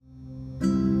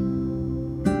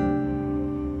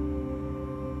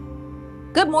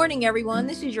Good morning, everyone.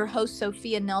 This is your host,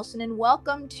 Sophia Nelson, and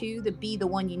welcome to the Be the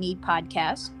One You Need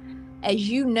podcast. As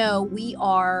you know, we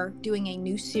are doing a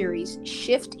new series,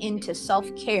 Shift into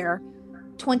Self-Care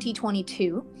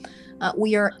 2022.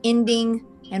 We are ending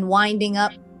and winding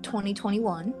up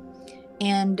 2021.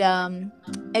 And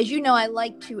as you know, I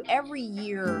like to every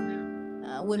year,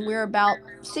 when we're about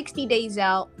 60 days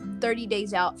out, 30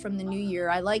 days out from the new year,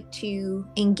 I like to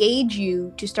engage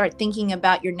you to start thinking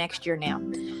about your next year now.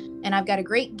 And I've got a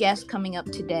great guest coming up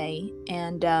today,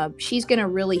 and she's going to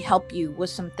really help you with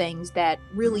some things that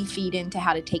really feed into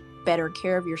how to take better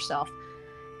care of yourself.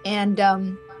 And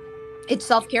it's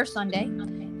Self-Care Sunday,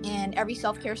 and every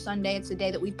Self-Care Sunday, it's a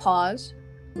day that we pause,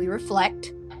 we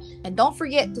reflect, and don't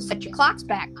forget to set your clocks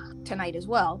back tonight as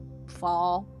well.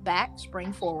 Fall back,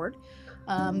 spring forward,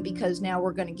 because now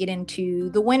we're going to get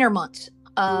into the winter months.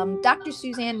 Dr.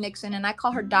 Suzanne Nixon, and I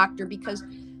call her doctor because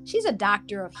she's a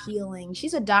doctor of healing.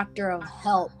 She's a doctor of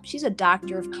help. She's a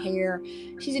doctor of care.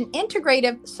 She's an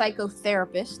integrative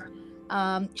psychotherapist.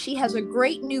 She has a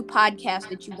great new podcast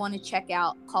that you want to check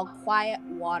out called Quiet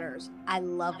Waters. I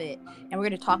love it. And we're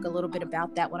going to talk a little bit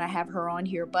about that when I have her on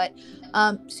here. But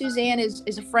Suzanne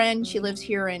is a friend. She lives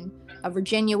here in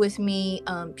Virginia with me.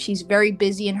 She's very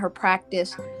busy in her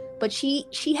practice. But she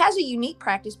has a unique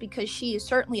practice because she is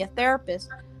certainly a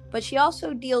therapist, but she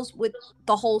also deals with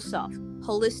the whole self,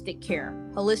 holistic care,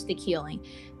 holistic healing.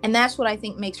 And that's what I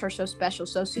think makes her so special.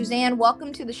 So Suzanne,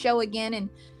 welcome to the show again. And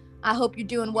I hope you're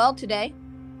doing well today.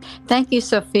 Thank you,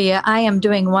 Sophia. I am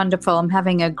doing wonderful. I'm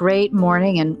having a great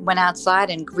morning and went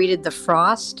outside and greeted the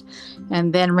frost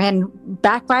and then ran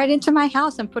back right into my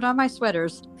house and put on my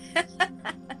sweaters.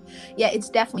 Yeah, it's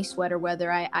definitely sweater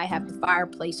weather. I have the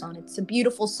fireplace on. It's a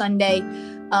beautiful Sunday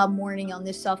morning on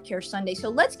this Self-Care Sunday. So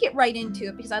let's get right into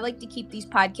it because I like to keep these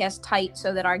podcasts tight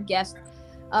so that our guests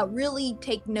really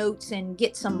take notes and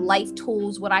get some life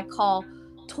tools, what I call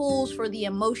tools for the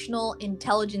emotional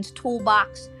intelligence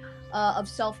toolbox of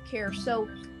self-care. So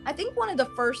I think one of the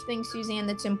first things, Suzanne,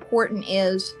 that's important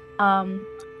is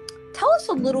tell us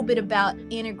a little bit about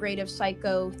integrative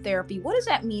psychotherapy. What does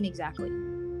that mean exactly?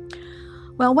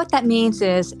 Well, what that means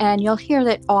is, and you'll hear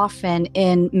that often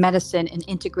in medicine, an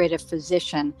integrative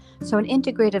physician. So an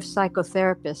integrative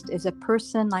psychotherapist is a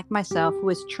person like myself who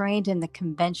is trained in the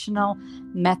conventional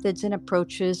methods and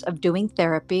approaches of doing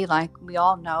therapy, like we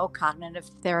all know, cognitive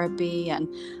therapy and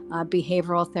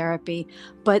behavioral therapy.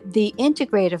 But the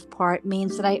integrative part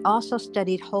means that I also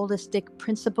studied holistic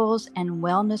principles and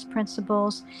wellness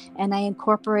principles, and I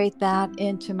incorporate that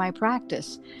into my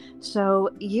practice. So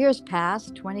years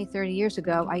past, 20, 30 years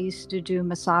ago, I used to do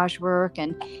massage work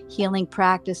and healing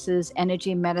practices,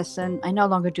 energy medicine. I no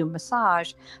longer do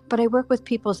massage, but I work with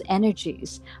people's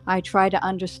energies. I try to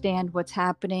understand what's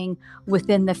happening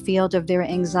within the field of their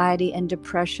anxiety and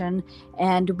depression.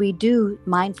 And we do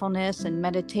mindfulness and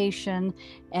meditation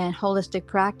and holistic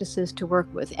practices to work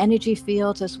with energy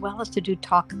fields as well as to do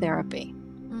talk therapy.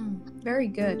 Very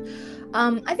good.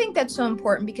 I think that's so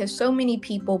important because so many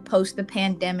people post the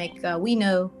pandemic, we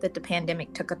know that the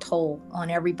pandemic took a toll on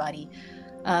everybody.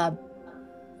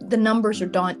 The numbers are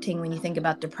daunting when you think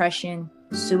about depression,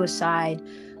 suicide,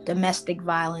 domestic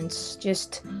violence,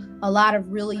 just a lot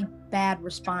of really bad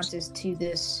responses to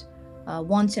this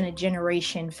once in a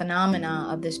generation phenomena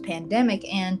of this pandemic.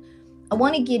 And I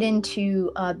want to get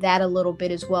into that a little bit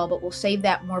as well, but we'll save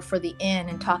that more for the end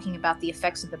and talking about the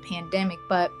effects of the pandemic.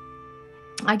 But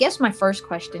I guess my first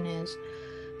question is,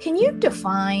 can you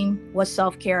define what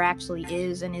self-care actually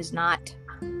is and is not?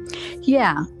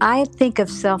 Yeah, I think of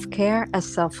self-care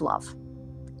as self-love.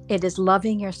 It is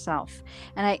loving yourself.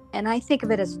 And I think of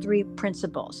it as three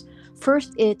principles.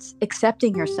 First, it's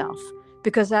accepting yourself.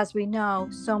 Because as we know,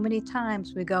 so many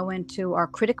times we go into our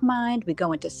critic mind, we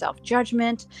go into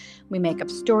self-judgment, we make up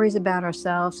stories about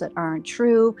ourselves that aren't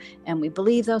true, and we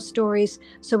believe those stories.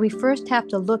 So we first have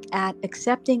to look at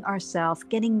accepting ourselves,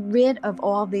 getting rid of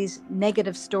all these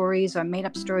negative stories or made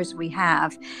up stories we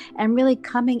have, and really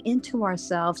coming into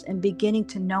ourselves and beginning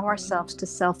to know ourselves, to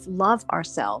self-love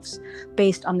ourselves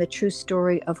based on the true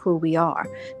story of who we are.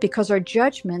 Because our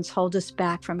judgments hold us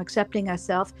back from accepting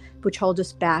ourselves, which hold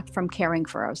us back from caring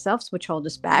for ourselves, which hold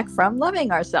us back from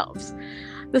loving ourselves.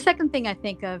 The second thing I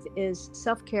think of is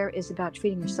self-care is about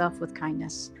treating yourself with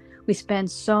kindness. We spend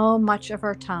so much of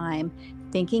our time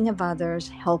thinking of others,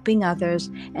 helping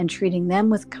others, and treating them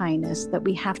with kindness that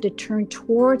we have to turn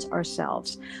towards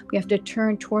ourselves. We have to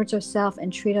turn towards ourselves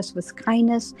and treat us with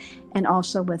kindness and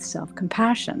also with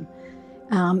self-compassion.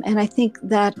 And I think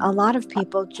that a lot of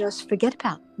people just forget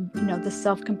about, the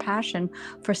self-compassion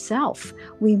for self.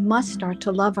 We must start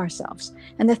to love ourselves.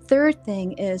 And the third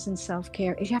thing is in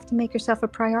self-care is you have to make yourself a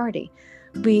priority.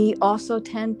 We also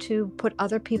tend to put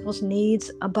other people's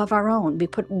needs above our own. We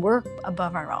put work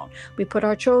above our own. We put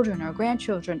our children, our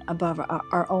grandchildren above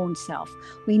our own self.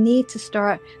 We need to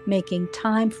start making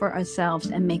time for ourselves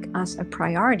and make us a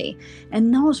priority.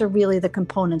 And those are really the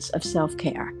components of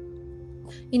self-care.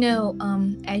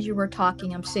 As you were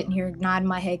talking, I'm sitting here nodding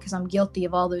my head because I'm guilty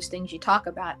of all those things you talk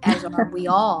about, as are we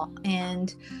all.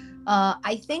 And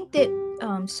I think that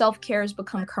self-care has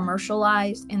become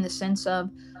commercialized in the sense of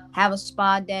have a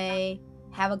spa day,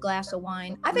 have a glass of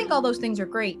wine. I think all those things are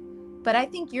great, but I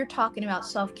think you're talking about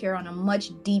self-care on a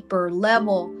much deeper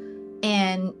level.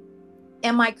 And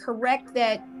am I correct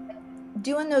that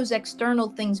doing those external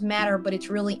things matter, but it's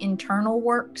really internal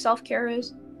work self-care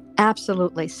is?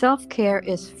 Absolutely. Self-care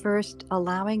is first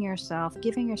allowing yourself,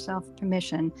 giving yourself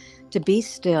permission to be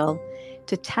still,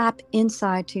 to tap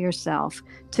inside to yourself,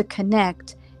 to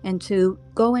connect, and to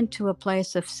go into a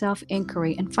place of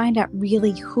self-inquiry and find out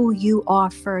really who you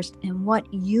are first and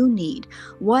what you need,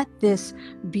 what this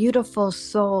beautiful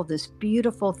soul, this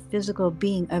beautiful physical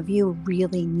being of you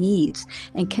really needs,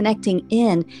 and connecting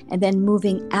in and then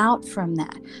moving out from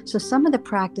that. So some of the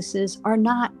practices are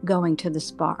not going to the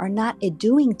spa, are not a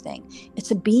doing thing,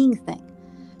 it's a being thing.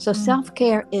 So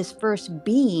self-care is first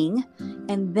being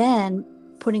and then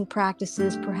putting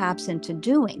practices perhaps into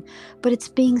doing, but it's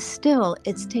being still,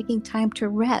 it's taking time to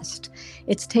rest,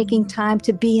 it's taking time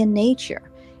to be in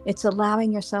nature, it's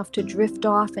allowing yourself to drift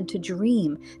off and to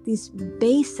dream. These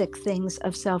basic things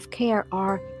of self-care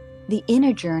are the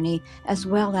inner journey as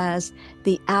well as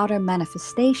the outer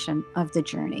manifestation of the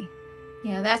journey.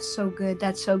 Yeah, that's so good.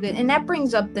 That's so good. And that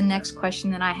brings up the next question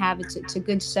that I have. It's a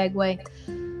good segue.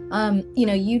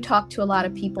 You talk to a lot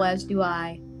of people, as do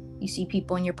I. You see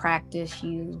people in your practice,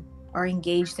 you are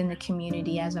engaged in the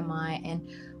community, as am I. And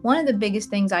one of the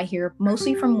biggest things I hear,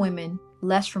 mostly from women,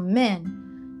 less from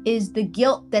men, is the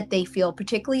guilt that they feel,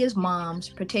 particularly as moms,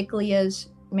 particularly as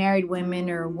married women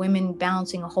or women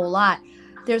balancing a whole lot.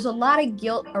 There's a lot of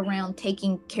guilt around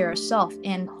taking care of self.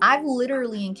 And I've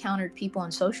literally encountered people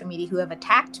on social media who have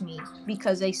attacked me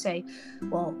because they say,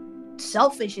 well,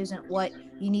 selfish isn't what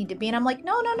you need to be. And I'm like,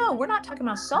 no, we're not talking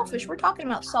about selfish. We're talking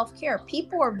about self-care.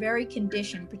 People are very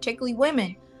conditioned, particularly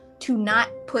women, to not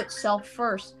put self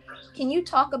first. Can you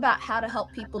talk about how to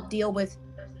help people deal with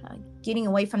getting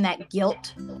away from that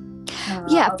guilt?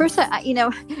 First,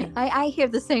 I hear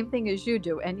the same thing as you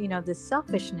do. And, the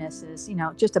selfishness is,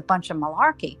 just a bunch of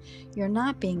malarkey. You're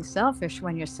not being selfish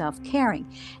when you're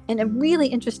self-caring. And a really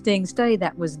interesting study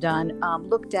that was done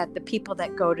looked at the people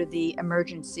that go to the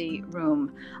emergency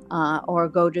room or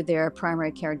go to their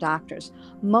primary care doctors.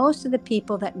 Most of the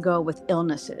people that go with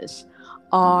illnesses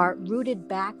are rooted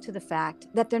back to the fact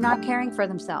that they're not caring for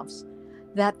themselves,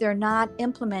 that they're not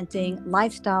implementing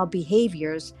lifestyle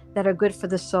behaviors that are good for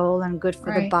the soul and good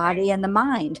for the body and the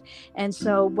mind. And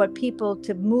so what people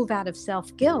to move out of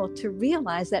self-guilt, to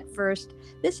realize that first,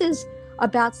 this is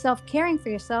about self-caring for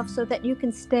yourself so that you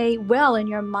can stay well in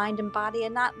your mind and body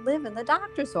and not live in the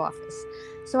doctor's office.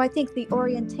 So I think the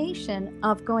orientation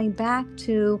of going back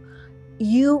to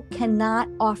you cannot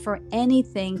offer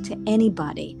anything to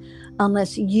anybody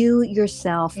unless you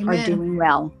yourself are doing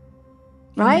well.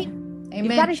 Right? Amen.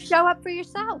 You've got to show up for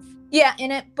yourself. Yeah,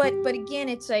 but again,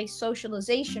 it's a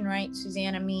socialization, right,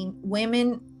 Suzanne? I mean,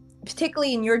 women,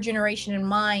 particularly in your generation and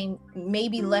mine,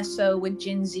 maybe less so with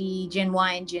Gen Z, Gen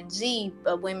Y, and Gen Z,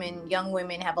 but young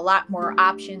women have a lot more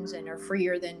options and are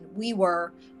freer than we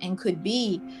were and could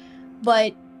be.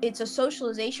 But it's a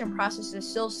socialization process that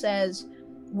still says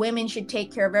women should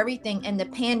take care of everything. And the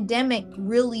pandemic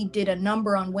really did a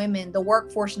number on women. The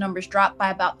workforce numbers dropped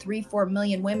by about 3-4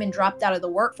 million women dropped out of the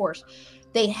workforce.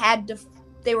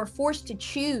 They were forced to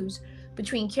choose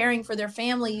between caring for their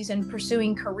families and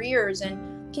pursuing careers.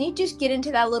 And can you just get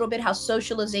into that a little bit, how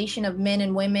socialization of men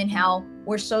and women, how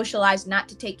we're socialized not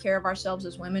to take care of ourselves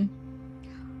as women?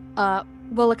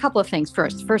 Well, a couple of things.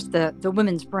 First, the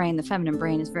women's brain, the feminine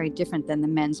brain, is very different than the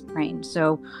men's brain.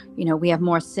 So, we have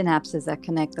more synapses that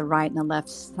connect the right and the left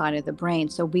side of the brain.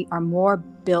 So we are more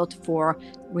built for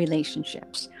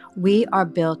relationships. We are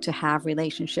built to have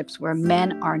relationships where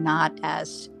men are not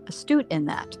as astute in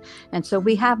that. And so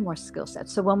we have more skill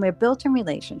sets. So when we're built in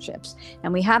relationships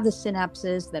and we have the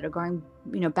synapses that are going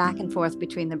back and forth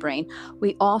between the brain,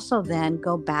 we also then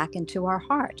go back into our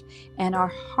heart. And our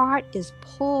heart is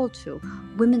pulled to,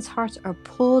 women's hearts are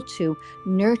pulled to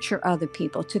nurture other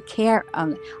people, to care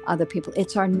on other people.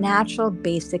 It's our natural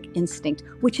basic instinct,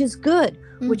 which is good,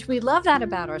 which we love that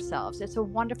about ourselves. It's a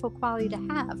wonderful quality to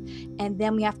have. And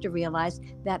then we have to realize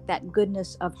that that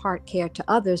goodness of heart care to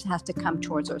others has to come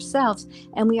towards ourselves.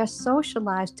 And we are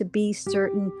socialized to be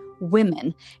certain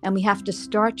women, and we have to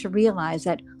start to realize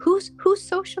that who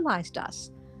socialized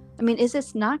us? I mean, is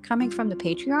this not coming from the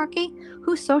patriarchy?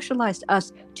 Who socialized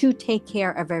us to take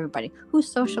care of everybody? Who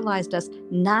socialized us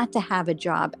not to have a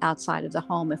job outside of the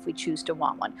home if we choose to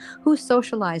want one? Who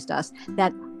socialized us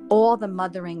that all the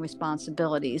mothering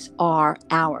responsibilities are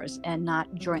ours and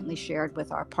not jointly shared with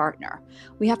our partner?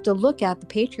 We have to look at the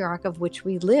patriarch of which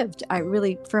we lived. I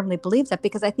really firmly believe that,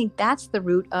 because I think that's the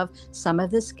root of some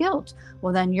of this guilt.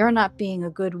 Well, then you're not being a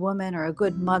good woman or a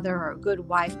good mother or a good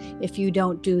wife if you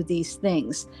don't do these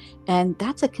things. And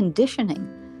that's a conditioning.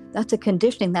 That's a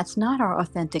conditioning. That's not our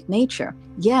authentic nature.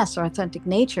 Yes, our authentic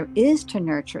nature is to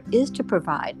nurture, is to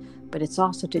provide, but it's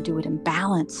also to do it in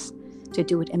balance,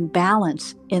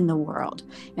 in the world.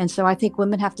 And so I think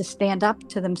women have to stand up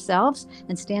to themselves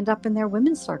and stand up in their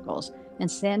women's circles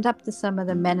and stand up to some of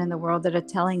the men in the world that are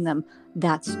telling them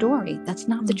that story. That's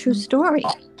not the true story.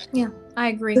 Yeah, I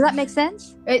agree. Does that make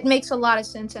sense? It makes a lot of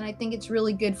sense. And I think it's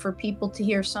really good for people to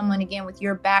hear someone, again, with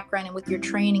your background and with your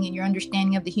training and your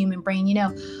understanding of the human brain. You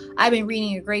know, I've been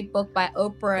reading a great book by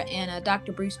Oprah and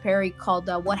Dr. Bruce Perry called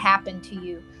What Happened to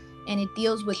You? And it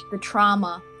deals with the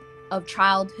trauma of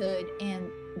childhood and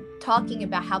talking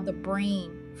about how the brain,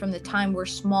 from the time we're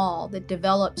small, that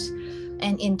develops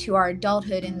and into our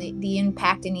adulthood, and the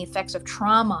impact and the effects of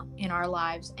trauma in our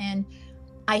lives. And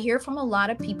I hear from a lot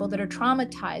of people that are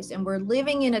traumatized, and we're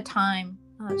living in a time,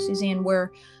 Suzanne,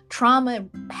 where trauma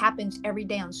happens every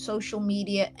day on social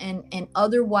media, and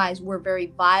otherwise we're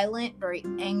very violent, very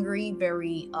angry,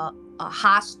 very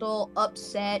hostile,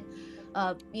 upset.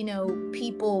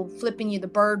 People flipping you the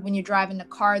bird when you're driving the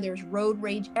car. There's road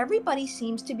rage. Everybody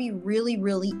seems to be really,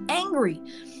 really angry.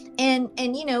 And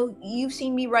you've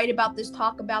seen me write about this,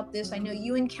 talk about this. I know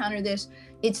you encounter this.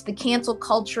 It's the cancel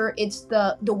culture. It's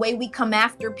the way we come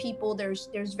after people. There's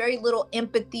very little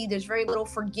empathy. There's very little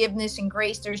forgiveness and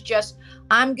grace. There's just,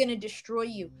 I'm going to destroy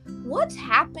you. What's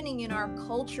happening in our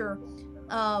culture,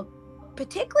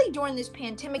 particularly during this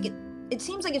pandemic? It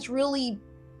seems like it's really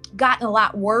gotten a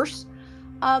lot worse.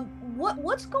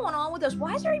 What's going on with us?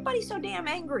 Why is everybody so damn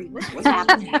angry? What's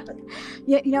happening?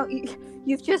 Yeah,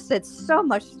 you've just said so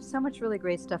much really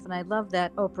great stuff, and I love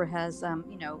that Oprah has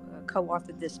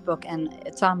co-authored this book, and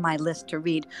it's on my list to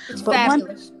read. It's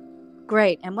fabulous.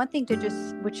 Great. And one thing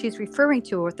what she's referring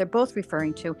to, or what they're both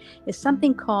referring to, is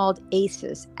something called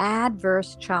ACEs,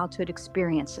 Adverse Childhood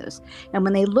Experiences. And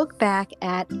when they look back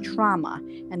at trauma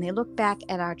and they look back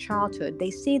at our childhood, they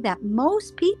see that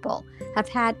most people have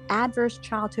had adverse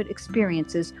childhood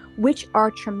experiences, which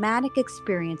are traumatic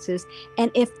experiences.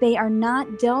 And if they are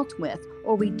not dealt with,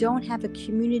 or we don't have a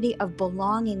community of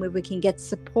belonging where we can get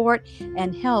support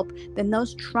and help, then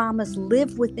those traumas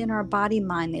live within our body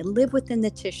mind. They live within the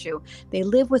tissue. They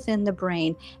live within the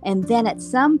brain. And then at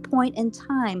some point in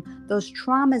time, those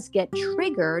traumas get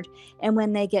triggered. And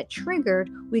when they get triggered,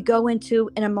 we go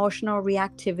into an emotional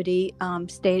reactivity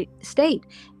state.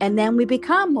 And then we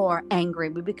become more angry.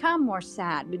 We become more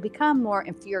sad. We become more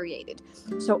infuriated.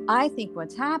 So I think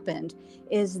what's happened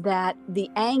is that the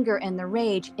anger and the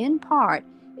rage, in part,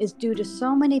 is due to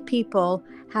so many people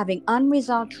having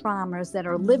unresolved traumas that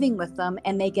are living with them,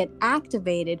 and they get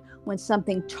activated when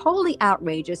something totally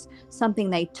outrageous, something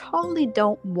they totally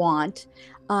don't want,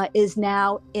 is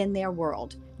now in their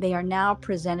world. They are now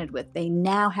presented with. They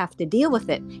now have to deal with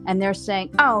it. And they're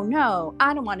saying, oh, no,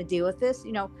 I don't want to deal with this,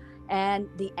 and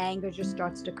the anger just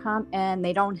starts to come, and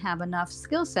they don't have enough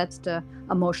skill sets to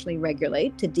emotionally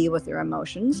regulate, to deal with their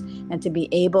emotions, and to be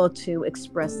able to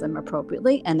express them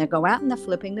appropriately. And they go out and they're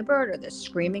flipping the bird, or they're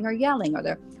screaming or yelling, or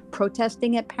they're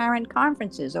protesting at parent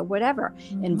conferences or whatever,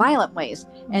 in violent ways.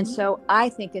 And so I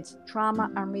think it's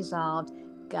trauma unresolved,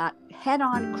 got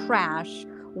head-on crash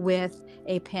with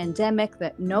a pandemic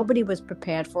that nobody was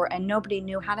prepared for, and nobody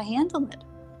knew how to handle it.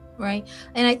 Right.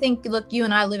 And I think, look, you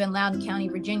and I live in Loudoun County,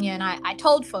 Virginia, and I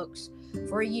told folks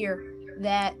for a year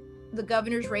that the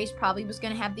governor's race probably was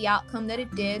going to have the outcome that it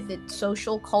did, that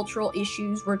social, cultural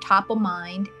issues were top of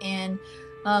mind. And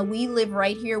we live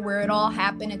right here where it all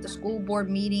happened, at the school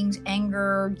board meetings,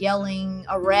 anger, yelling,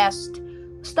 arrest,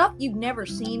 stuff you've never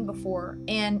seen before.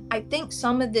 And I think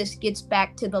some of this gets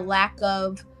back to the lack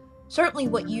of, certainly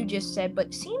what you just said, but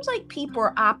it seems like people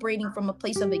are operating from a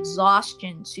place of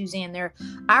exhaustion, Suzanne. They're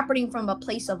operating from a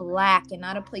place of lack and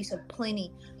not a place of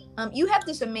plenty. You have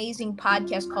this amazing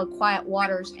podcast called Quiet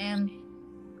Waters, and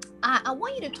I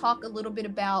want you to talk a little bit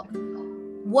about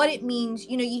what it means.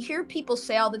 You hear people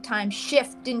say all the time,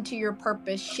 shift into your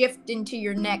purpose, shift into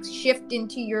your next, shift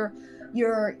into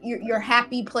your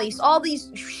happy place, all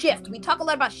these shift. We talk a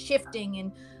lot about shifting,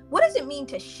 and what does it mean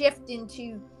to shift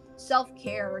into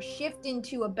self-care or shift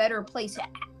into a better place?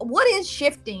 what is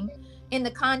shifting in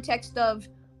the context of,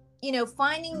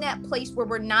 finding that place where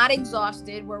we're not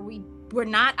exhausted, where we're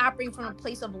not operating from a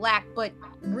place of lack, but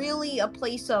really a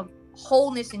place of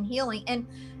wholeness and healing.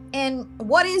 And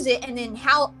what is it? And then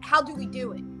how do we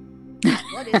do it?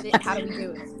 What is it? How do we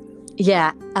do it?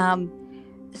 Yeah.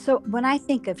 So when I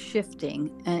think of shifting,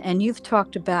 and you've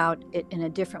talked about it in a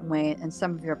different way in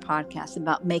some of your podcasts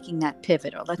about making that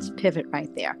pivot, or let's pivot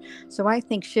right there. So I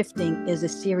think shifting is a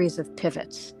series of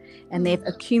pivots, and they've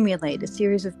accumulated a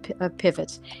series of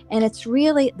pivots. And it's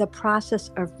really the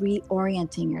process of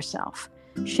reorienting yourself.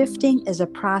 Shifting is a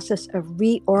process of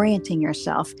reorienting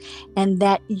yourself, and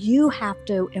that you have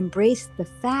to embrace the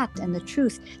fact and the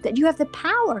truth that you have the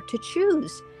power to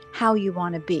choose how you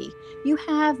want to be. You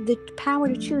have the power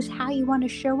to choose how you want to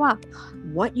show up,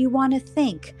 what you want to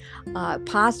think,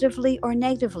 positively or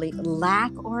negatively,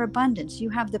 lack or abundance. You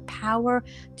have the power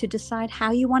to decide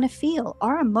how you want to feel.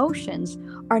 Our emotions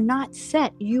are not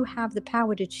set. You have the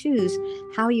power to choose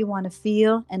how you want to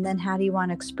feel, and then how do you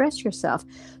want to express yourself.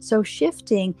 So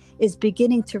shifting is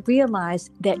beginning to realize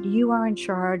that you are in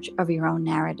charge of your own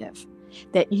narrative.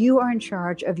 That you are in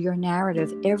charge of your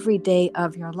narrative every day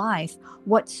of your life.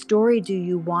 What story do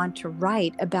you want to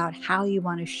write about how you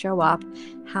want to show up,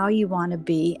 how you want to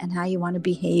be, and how you want to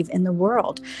behave in the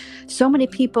world? So many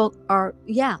people are,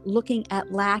 looking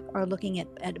at lack or looking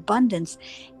at abundance,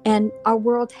 and our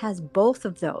world has both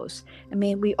of those. I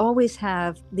mean, we always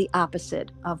have the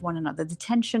opposite of one another, the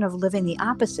tension of living the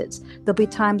opposites. There'll be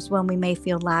times when we may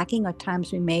feel lacking, or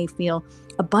times we may feel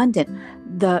abundant.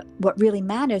 What really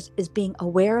matters is being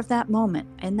aware of that moment.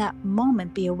 In that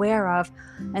moment, be aware of,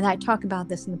 and I talk about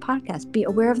this in the podcast, be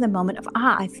aware of the moment of,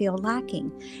 I feel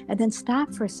lacking. And then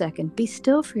stop for a second, be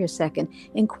still for a second,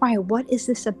 inquire, what is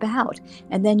this about?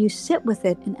 And then you sit with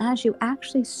it. And as you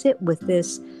actually sit with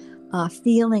this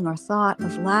feeling or thought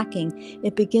of lacking,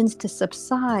 it begins to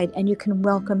subside, and you can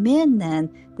welcome in then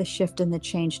the shift and the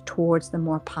change towards the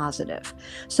more positive.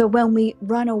 So when we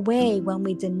run away, when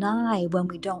we deny, when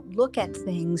we don't look at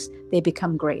things, they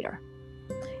become greater.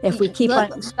 If we keep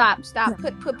on... Stop.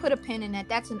 Put a pin in that.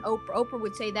 That's an Oprah. Oprah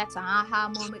would say that's an aha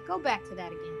moment. Go back to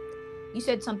that again. You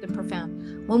said something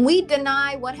profound. When we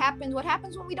deny, what happens? What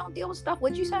happens when we don't deal with stuff?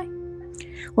 What'd you say?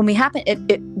 When we happen,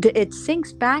 it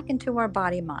sinks back into our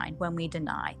body mind when we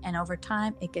deny, and over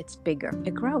time it gets bigger,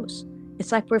 it grows.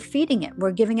 It's like we're feeding it,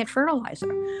 we're giving it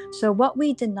fertilizer. So what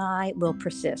we deny will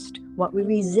persist. What we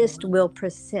resist will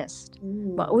persist.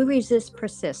 What we resist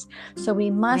persists. So we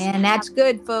must... Man, that's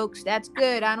good, folks. That's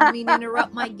good. I don't mean to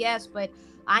interrupt my guest, but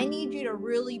I need you to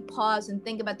really pause and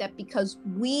think about that, because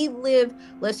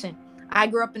listen, I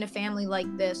grew up in a family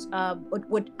like this,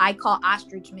 what I call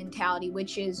ostrich mentality,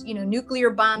 which is, nuclear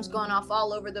bombs going off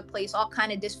all over the place, all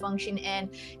kind of dysfunction. And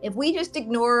if we just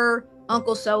ignore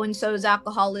Uncle so-and-so's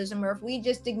alcoholism, or if we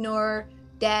just ignore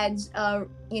Dad's,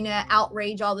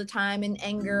 outrage all the time, and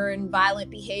anger and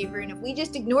violent behavior, and if we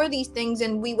just ignore these things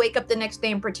and we wake up the next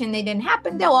day and pretend they didn't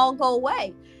happen, they'll all go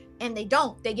away. And they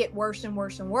don't. They get worse and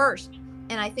worse and worse.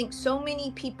 And I think so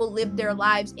many people live their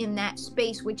lives in that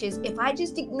space, which is, if I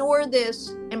just ignore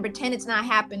this and pretend it's not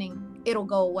happening, it'll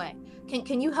go away.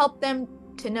 Can you help them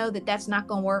to know that that's not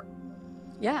going to work?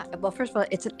 Yeah. Well, first of all,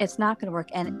 it's not going to work.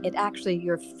 And it actually,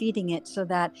 you're feeding it, so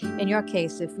that in your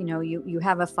case, if you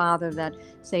have a father that,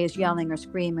 say, is yelling or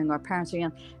screaming, or parents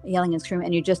are yelling and screaming,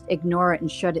 and you just ignore it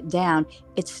and shut it down,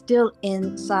 it's still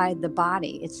inside the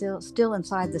body. It's still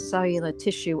inside the cellular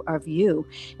tissue of you.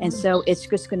 And so it's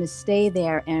just going to stay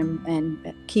there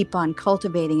and keep on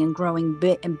cultivating and growing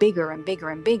and bigger and bigger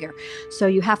and bigger. So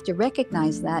you have to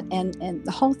recognize that. And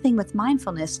the whole thing with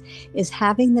mindfulness is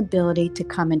having the ability to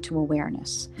come into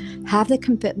awareness. Have the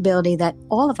ability that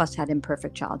all of us had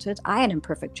imperfect childhoods. I had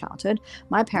imperfect childhood.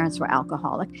 My parents were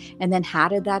alcoholic. And then how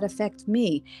did that affect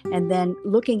me? And then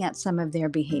looking at some of their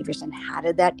behaviors, and how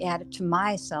did that add to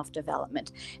my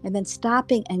self-development? And then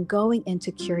stopping and going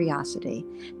into curiosity,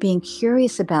 being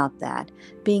curious about that,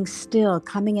 being still,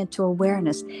 coming into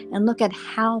awareness, and look at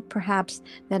how perhaps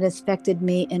that has affected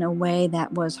me in a way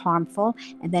that was harmful,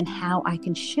 and then how I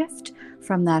can shift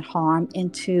from that harm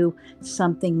into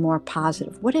something more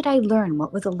positive. What did I learn?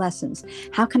 What were the lessons?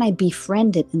 How can I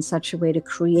befriend it in such a way to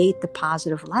create the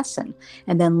positive lesson,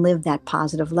 and then live that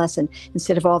positive lesson,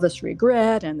 instead of all this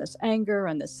regret and this anger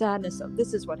and this sadness of,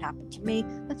 this is what happened to me?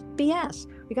 That's BS.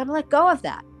 We got to let go of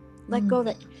that. Let go of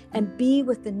it, and be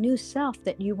with the new self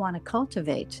that you want to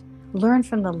cultivate. Learn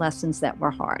from the lessons that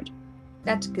were hard.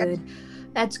 That's good.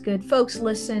 That's good. Folks,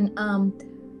 listen,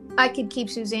 I could keep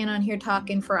Suzanne on here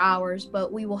talking for hours,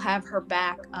 but we will have her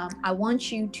back. I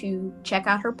want you to check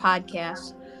out her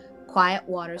podcast, Quiet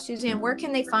Water. Suzanne, where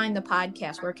can they find the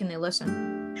podcast? Where can they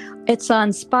listen? It's on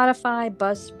Spotify,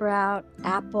 Buzzsprout,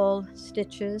 Apple,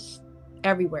 Stitches,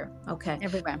 Everywhere. Okay.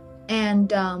 everywhere.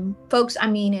 And folks, I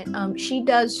mean it. She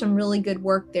does some really good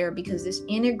work there, because this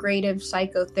integrative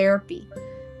psychotherapy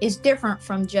is different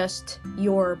from just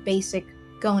your basic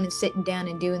going and sitting down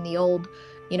and doing the old,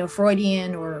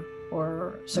 Freudian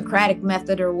or Socratic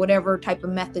method, or whatever type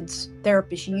of methods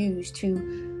therapists use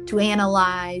to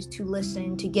analyze, to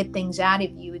listen, to get things out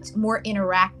of you. It's more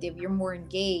interactive. You're more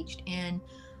engaged. And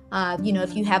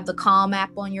if you have the Calm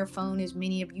app on your phone, as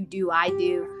many of you do, I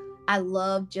do, I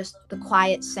love just the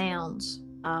quiet sounds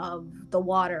of the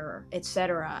water,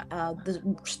 etc.,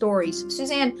 the stories.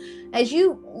 Suzanne, as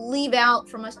you leave out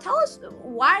from us, tell us,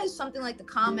 why is something like the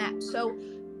Calm app so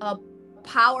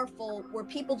powerful, where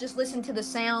people just listen to the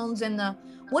sounds and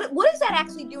what is that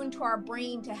actually doing to our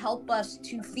brain to help us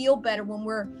to feel better when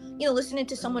we're listening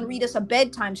to someone read us a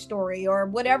bedtime story or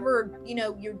whatever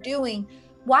you're doing?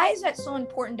 Why is that so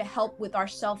important to help with our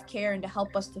self-care and to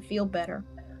help us to feel better?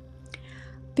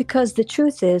 Because the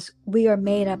truth is, we are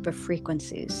made up of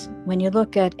frequencies. When you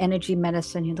look at energy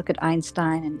medicine, you look at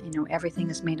Einstein, and everything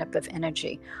is made up of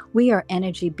energy. We are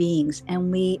energy beings, and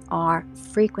we are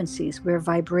frequencies. We're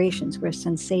vibrations. We're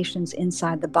sensations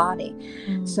inside the body.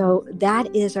 So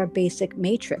that is our basic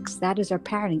matrix. That is our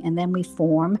pattern. And then we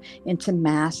form into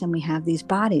mass, and we have these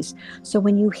bodies. So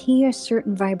when you hear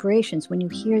certain vibrations, when you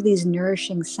hear these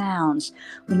nourishing sounds,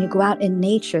 when you go out in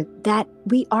nature, that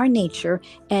we are nature,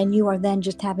 and you are then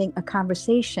just having a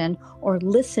conversation or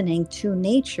listening to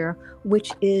nature,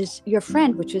 which is your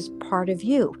friend, which is part of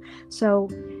you. So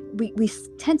we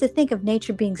tend to think of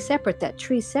nature being separate, that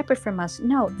tree's separate from us.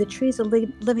 No, the tree's a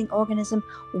living organism.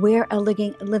 We're a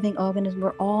living organism.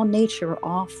 We're all nature. We're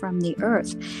all from the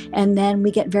earth. And then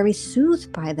we get very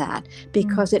soothed by that,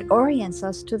 because it orients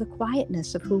us to the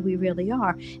quietness of who we really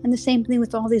are. And the same thing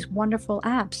with all these wonderful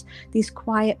apps, these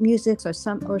quiet musics, or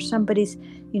somebody's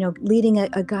leading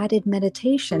a guided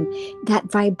meditation.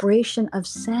 That vibration of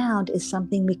sound is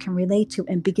something we can relate to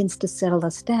and begins to settle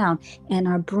us down. And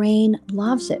our brain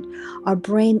loves it. Our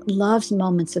brain loves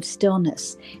moments of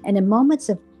stillness. And in moments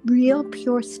of real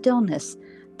pure stillness,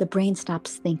 the brain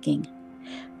stops thinking.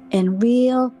 And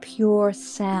real pure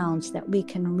sounds that we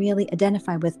can really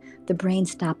identify with, the brain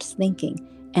stops thinking.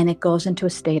 And it goes into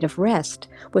a state of rest,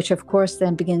 which of course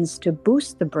then begins to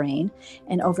boost the brain,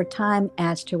 and over time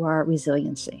adds to our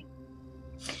resiliency.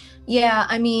 Yeah,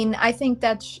 I mean, I think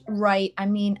that's right. I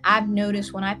mean, I've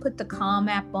noticed when I put the Calm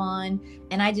app on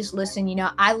and I just listen,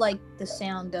 I like the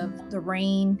sound of the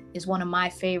rain is one of my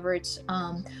favorites,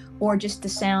 or just the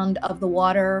sound of the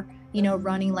water,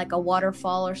 running like a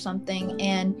waterfall or something.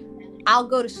 And I'll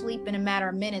go to sleep in a matter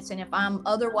of minutes. And if I'm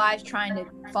otherwise trying to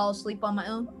fall asleep on my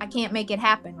own, I can't make it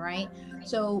happen, right?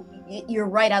 So you're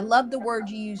right. I love the word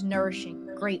you use, nourishing.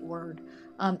 Great word.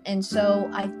 And so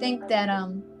I think that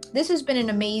this has been an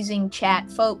amazing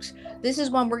chat, folks. This is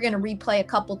one we're going to replay a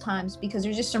couple times, because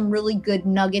there's just some really good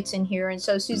nuggets in here. And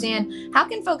so, Suzanne, how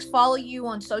can folks follow you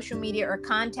on social media or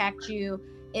contact you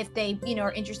if they,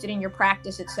 are interested in your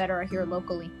practice, et cetera, here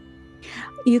locally?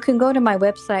 You can go to my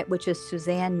website, which is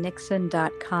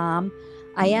SuzanneNixon.com.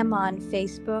 I am on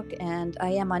Facebook and I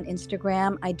am on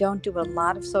Instagram. I don't do a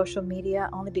lot of social media,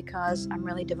 only because I'm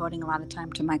really devoting a lot of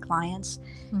time to my clients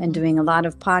and doing a lot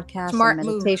of podcasts Smart and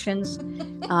meditations.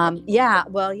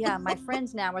 My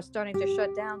friends now are starting to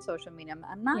shut down social media.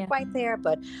 I'm not quite there,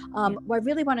 but I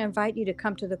really want to invite you to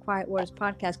come to the Quiet Waters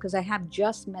podcast, because I have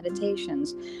just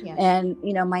meditations. Yes. And,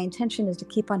 my intention is to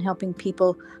keep on helping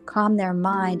people calm their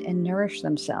mind and nourish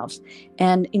themselves.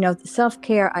 And,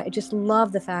 self-care, I just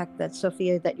love the fact that, Sophia,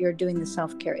 that you're doing the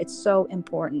self-care. It's so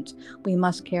important. We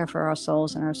must care for our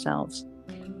souls and ourselves.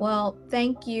 Well,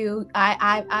 thank you.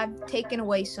 I've taken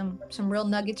away some real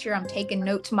nuggets here. I'm taking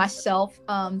notes myself,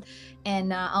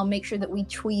 and I'll make sure that we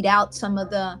tweet out some of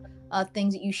the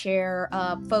things that you share,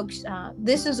 folks.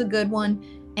 This is a good one,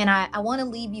 and I want to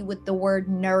leave you with the word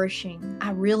nourishing.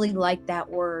 I really like that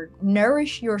word.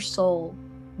 Nourish your soul,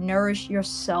 nourish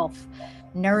yourself,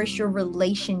 nourish your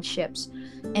relationships.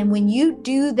 And when you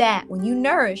do that, when you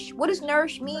nourish, what does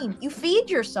nourish mean? You feed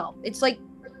yourself. It's like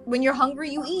when you're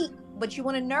hungry, you eat, but you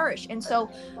want to nourish. And so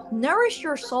nourish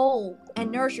your soul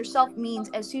and nourish yourself means,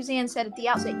 as Suzanne said at the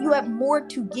outset, you have more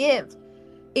to give.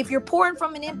 If you're pouring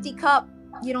from an empty cup,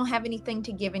 you don't have anything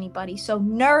to give anybody. So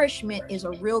nourishment is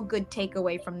a real good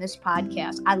takeaway from this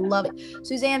podcast. I love it.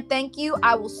 Suzanne, thank you.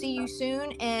 I will see you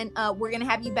soon, and we're going to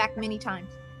have you back many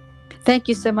times. Thank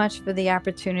you so much for the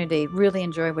opportunity. Really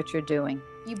enjoy what you're doing.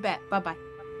 You bet. Bye-bye.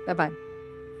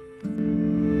 Bye-bye.